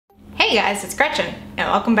Hey guys, it's Gretchen,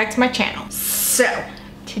 and welcome back to my channel. So,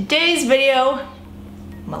 today's video,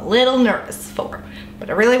 I'm a little nervous for, but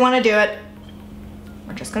I really want to do it.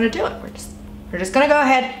 We're just gonna do it. We're just gonna go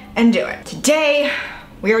ahead and do it. Today,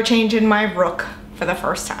 we are changing my Rook for the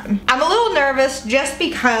first time. I'm a little nervous just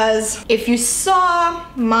because if you saw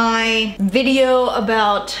my video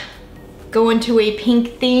about going to a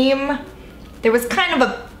pink theme, there was kind of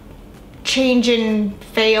a change in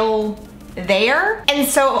fail there. And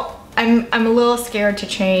so I'm a little scared to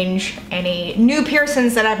change any new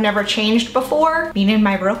piercings that I've never changed before, meaning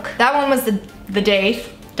my Rook. That one was the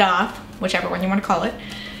Doth, whichever one you want to call it.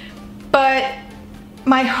 But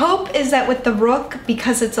my hope is that with the Rook,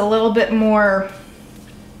 because it's a little bit more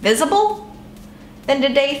visible than the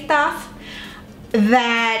Doth,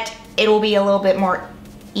 that it will be a little bit more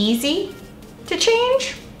easy to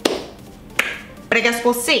change. But I guess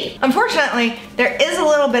we'll see. Unfortunately, there is a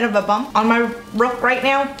little bit of a bump on my Rook right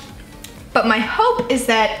now, but my hope is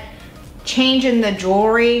that changing the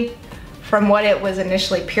jewelry from what it was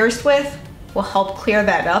initially pierced with will help clear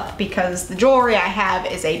that up, because the jewelry I have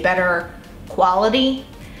is a better quality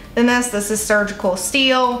than this. This is surgical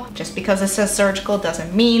steel. Just because it says surgical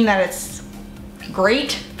doesn't mean that it's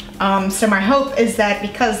great. So my hope is that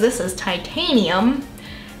because this is titanium,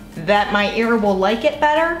 that my ear will like it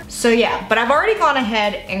better. So yeah, but I've already gone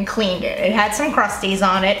ahead and cleaned it. It had some crusties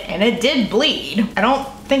on it and it did bleed. I don't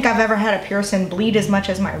think I've ever had a piercing bleed as much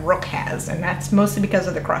as my Rook has, and that's mostly because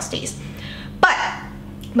of the crusties. But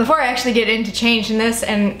before I actually get into changing this,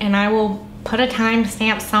 and I will put a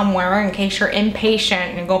timestamp somewhere in case you're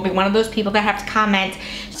impatient and gonna be one of those people that have to comment, "She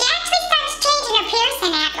actually starts changing her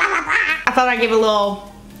piercing at blah blah blah." I thought I'd give a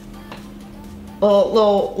little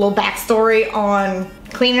backstory on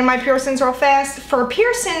cleaning my piercings real fast. For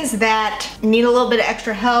piercings that need a little bit of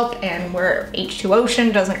extra help and where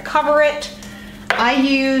H2O doesn't cover it, I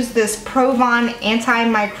use this Provon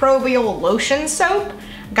antimicrobial lotion soap.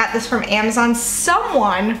 Got this from Amazon.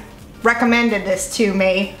 Someone recommended this to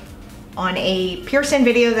me on a piercing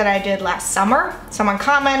video that I did last summer. Someone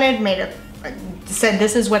commented, said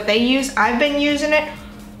this is what they use. I've been using it.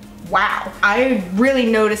 Wow, I really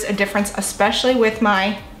noticed a difference, especially with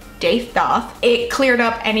my Doth. It cleared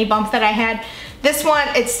up any bump that I had. This one,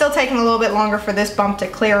 it's still taking a little bit longer for this bump to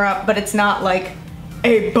clear up, but it's not like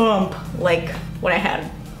a bump like what I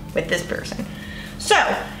had with this piercing. So,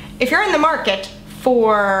 if you're in the market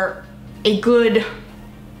for a good,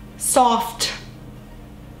 soft,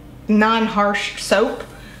 non-harsh soap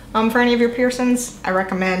for any of your piercings, I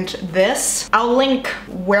recommend this. I'll link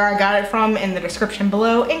where I got it from in the description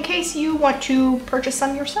below in case you want to purchase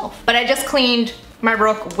some yourself. But I just cleaned my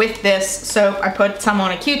Rook with this soap. I put some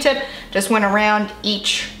on a Q-tip, just went around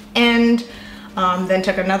each end, then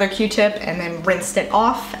took another Q-tip and then rinsed it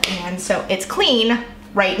off. And so it's clean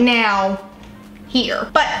right now here.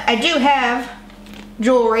 But I do have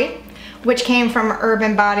jewelry, which came from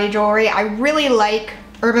Urban Body Jewelry. I really like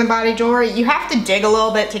Urban Body Jewelry. You have to dig a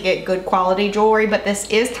little bit to get good quality jewelry, but this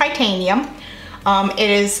is titanium. It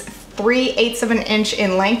is 3/8 of an inch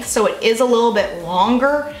in length, so it is a little bit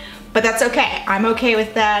longer, but that's okay. I'm okay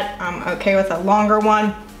with that. I'm okay with a longer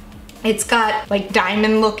one. It's got like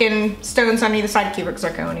diamond looking stones on either side, cubic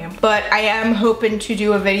zirconium. But I am hoping to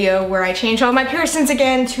do a video where I change all my piercings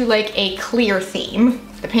again to like a clear theme.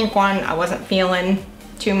 The pink one I wasn't feeling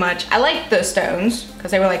too much. I liked those stones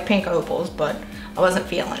because they were like pink opals, but I wasn't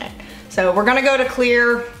feeling it. So we're gonna go to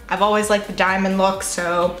clear. I've always liked the diamond look,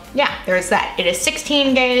 so yeah, there's that. It is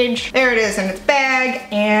 16 gauge. There it is in its bag,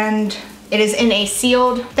 and it is in a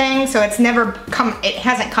sealed thing, so it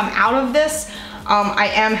hasn't come out of this. I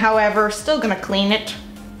am, however, still gonna clean it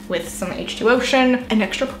with some H2O and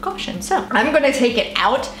extra precaution. So I'm gonna take it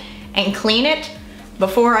out and clean it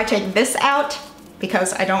before I take this out,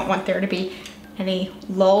 because I don't want there to be any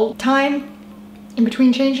lull time in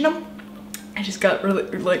between changing them. I just got really,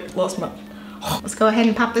 like, lost my... Let's go ahead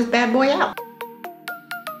and pop this bad boy out.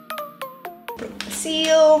 Put the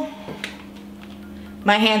seal.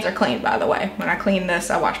 My hands are clean, by the way. When I clean this,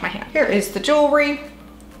 I wash my hands. Here is the jewelry.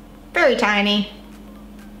 Very tiny.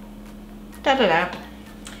 Da-da-da.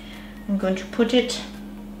 I'm going to put it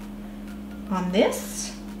on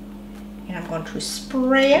this, and I'm going to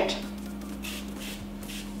spray it.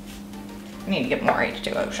 I need to get more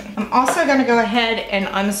H2O. I'm also gonna go ahead and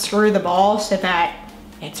unscrew the ball so that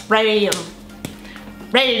it's ready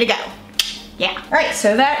to go. Yeah. All right,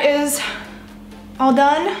 so that is all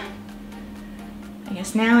done. I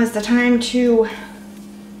guess now is the time to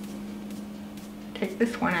take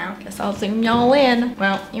this one out. Guess I'll zoom y'all in.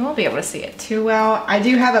 Well, you won't be able to see it too well. I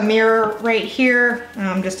do have a mirror right here,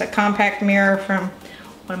 just a compact mirror from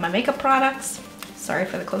one of my makeup products. So Sorry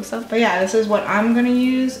for the close-up. But yeah, this is what I'm gonna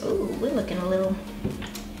use. Ooh, we're looking a little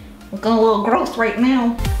gross right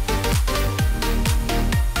now.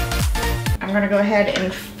 I'm gonna go ahead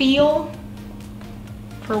and feel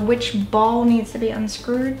for which ball needs to be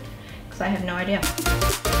unscrewed, because I have no idea.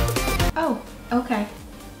 Oh, okay.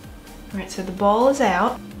 All right, so the ball is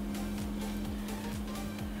out.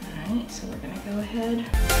 All right, so we're gonna go ahead.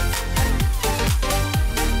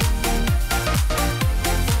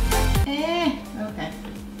 Okay.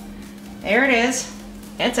 There it is.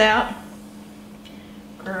 It's out.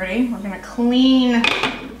 Alrighty, we're gonna clean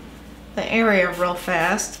the area real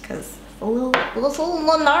fast because it's a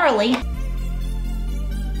little gnarly.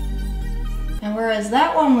 And whereas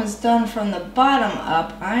that one was done from the bottom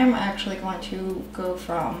up, I'm actually going to go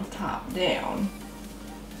from top down.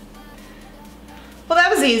 Well, that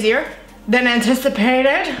was easier than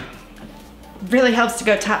anticipated. Really helps to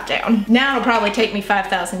go top down. Now it'll probably take me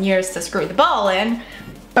 5,000 years to screw the ball in,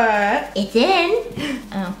 but it's in.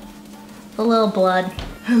 Oh, a little blood.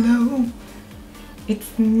 Hello,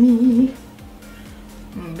 it's me.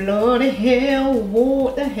 Bloody hell,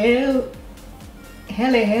 what the hell?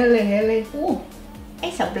 Helly. Ooh,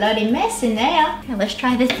 it's a bloody mess in there. Now let's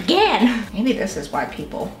try this again. Maybe this is why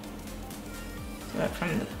people do it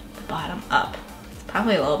from the bottom up. It's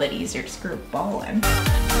probably a little bit easier to screw a ball in.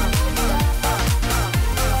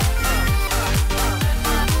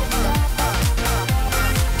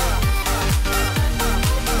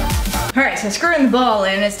 All right, so screwing the ball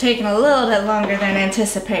in is taking a little bit longer than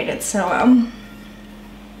anticipated, so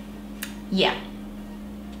yeah,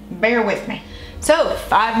 bear with me. So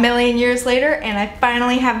 5 million years later, and I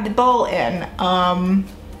finally have the ball in.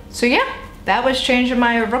 So yeah, that was changing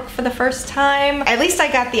my Rook for the first time. At least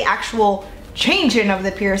I got the actual changing of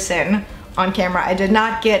the piercing on camera. I did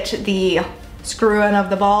not get the screwing of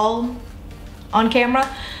the ball on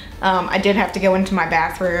camera. I did have to go into my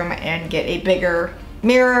bathroom and get a bigger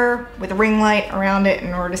mirror with a ring light around it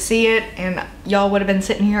in order to see it, and y'all would have been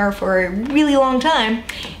sitting here for a really long time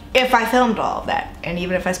if I filmed all of that, and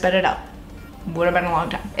even if I sped it up. Would have been a long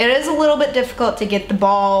time. It is a little bit difficult to get the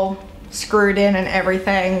ball screwed in and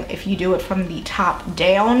everything if you do it from the top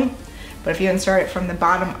down, but if you insert it from the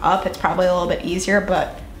bottom up, it's probably a little bit easier.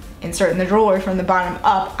 But inserting the jewelry from the bottom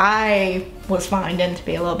up, I was finding to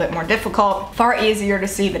be a little bit more difficult. Far easier to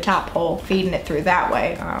see the top hole, feeding it through that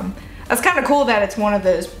way. That's kind of cool that it's one of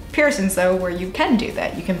those piercings though where you can do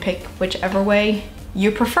that. You can pick whichever way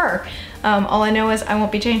you prefer. All I know is I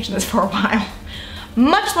won't be changing this for a while.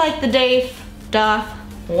 Much like the day doth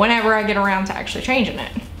whenever I get around to actually changing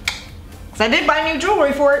it. Because I did buy new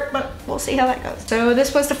jewelry for it, but we'll see how that goes. So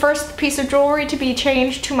this was the first piece of jewelry to be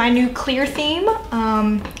changed to my new clear theme.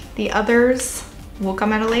 The others will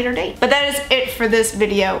come at a later date. But that is it for this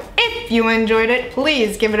video. If you enjoyed it,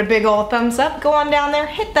 please give it a big old thumbs up. Go on down there,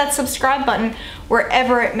 hit that subscribe button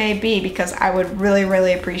wherever it may be, because I would really,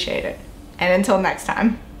 really appreciate it. And until next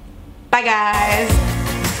time, bye guys.